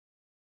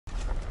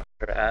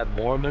We're at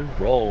Mormon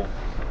Row,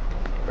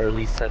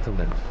 early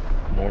settlement,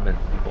 Mormon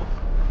people.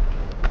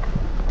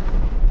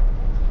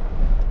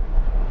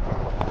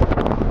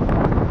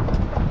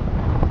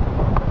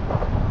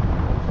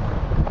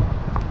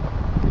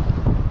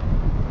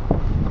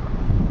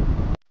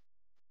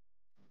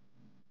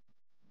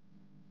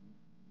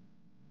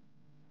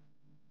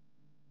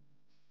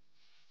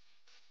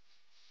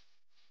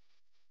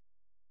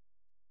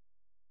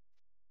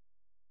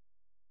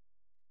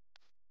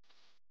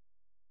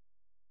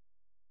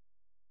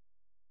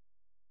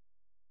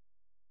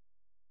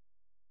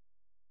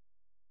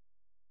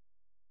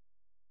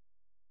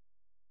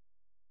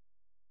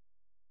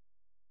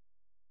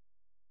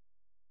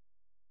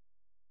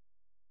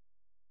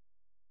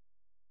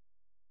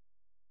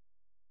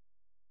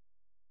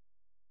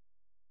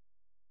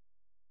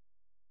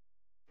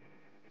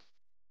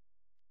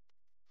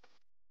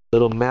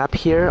 Little map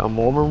here on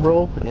Mormon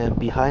Row, and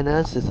behind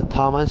us is the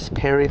Thomas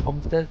Perry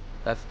homestead.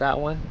 That's that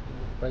one,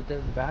 right there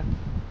in the back.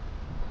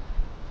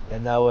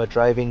 And now we're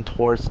driving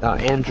towards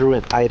Andrew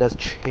and Ida's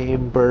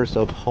Chambers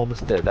of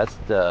Homestead. That's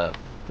the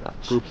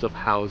groups of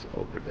house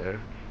over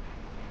there.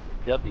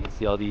 Yep, you can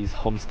see all these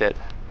homestead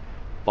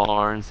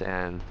barns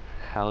and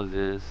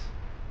houses.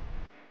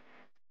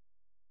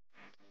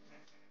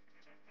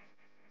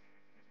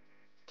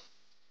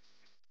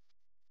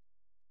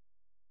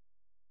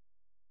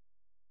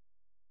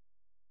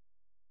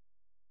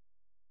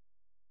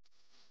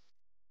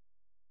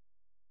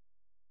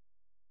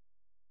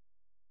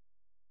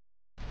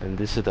 And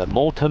this is the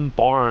Molten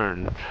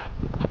Barn,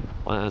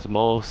 one of the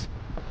most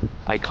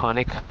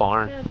iconic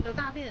barn,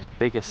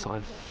 biggest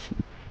one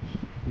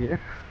here.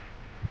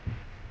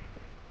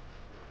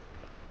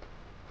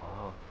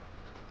 Wow.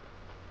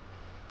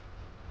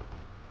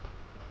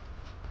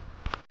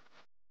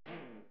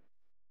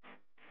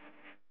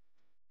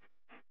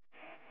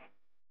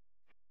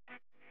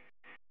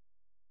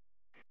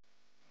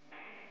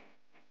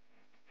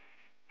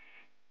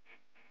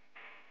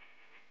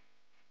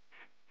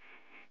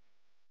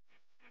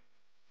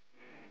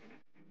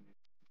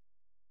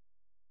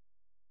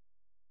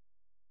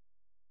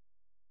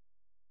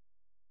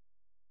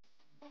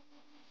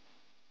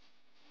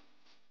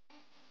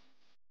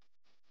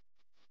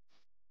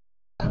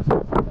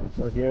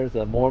 So here's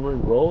a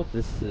Mormon Road.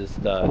 This is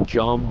the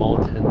John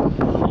Moulton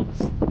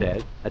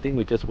homestead. I think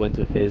we just went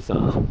to his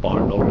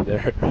barn over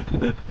there.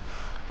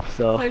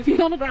 So if you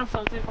want to grab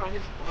something from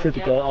his should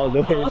go all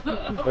the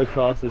way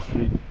across the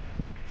street.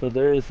 So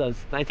there is a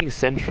 19th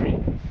century.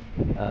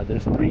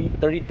 There's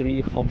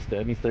 33 homestead.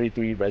 That means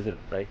 33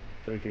 residents, right?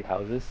 33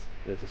 houses.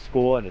 There's a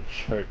school and a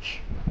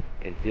church.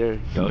 And there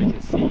you go. You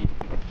can see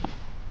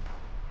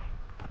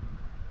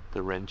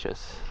the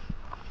ranches.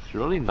 It's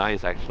really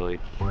nice, actually.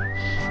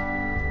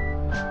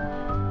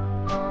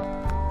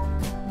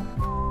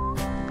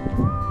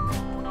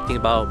 Think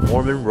about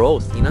Mormon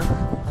roads, Tina.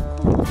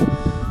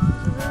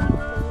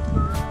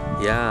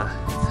 Yeah,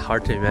 it's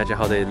hard to imagine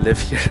how they live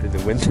here in the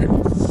winter.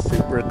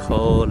 Super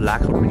cold,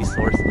 lack of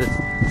resources. You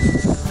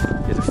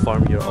have to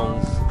farm your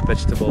own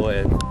vegetable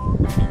and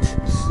meat.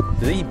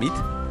 Do they eat meat?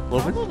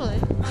 Mormon? Probably.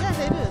 Yeah,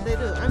 they do. They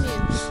do. I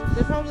mean,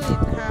 they probably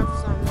have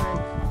some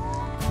like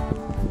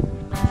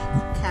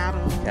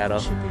cattle.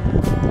 Chicken.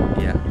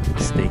 Yeah,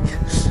 steak.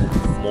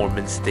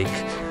 Mormon steak.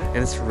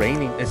 And it's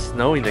raining, it's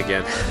snowing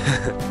again.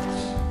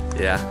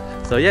 Yeah.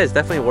 So yeah, it's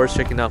definitely worth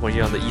checking out when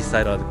you're on the east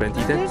side of the Grand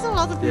Teton. There's a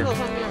lot of people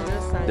coming on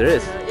this side. There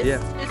is.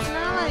 It's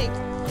not like,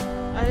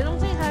 I don't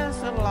think it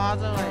has a lot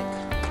of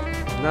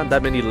like, not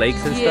that many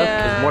lakes and stuff.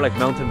 It's more like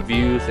mountain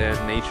views and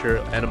nature,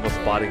 animal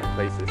spotting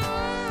places.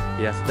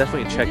 Yeah, so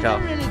definitely check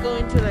out. We didn't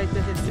really go into like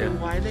the history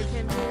of why they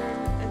came here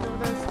and all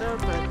that stuff,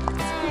 but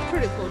it's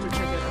pretty cool to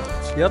check it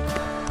out. Yep.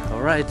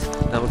 Alright,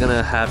 now we're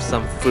gonna have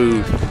some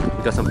food.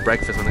 We got some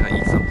breakfast, we're gonna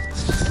eat some.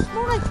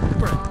 More like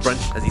brunch.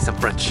 Brunch, let's eat some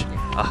brunch.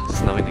 Ah,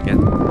 snowing again.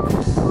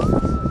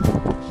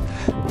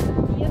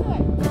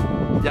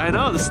 Yeah, I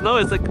know, the snow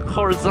is like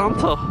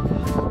horizontal.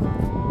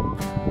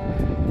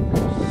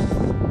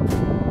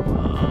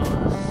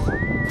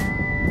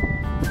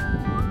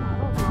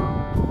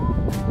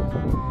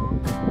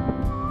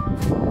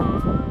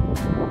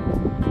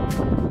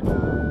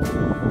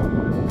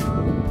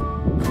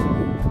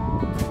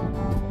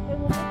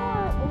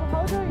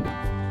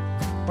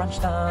 Brunch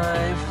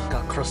time.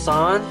 Got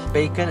croissant,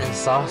 bacon, and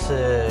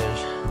sausage.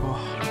 Oh,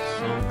 it's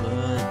so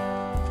good.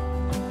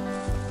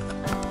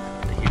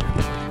 Here,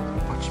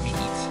 watch me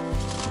eat.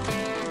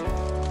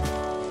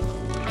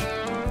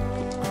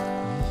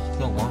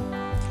 Still warm.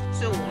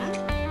 So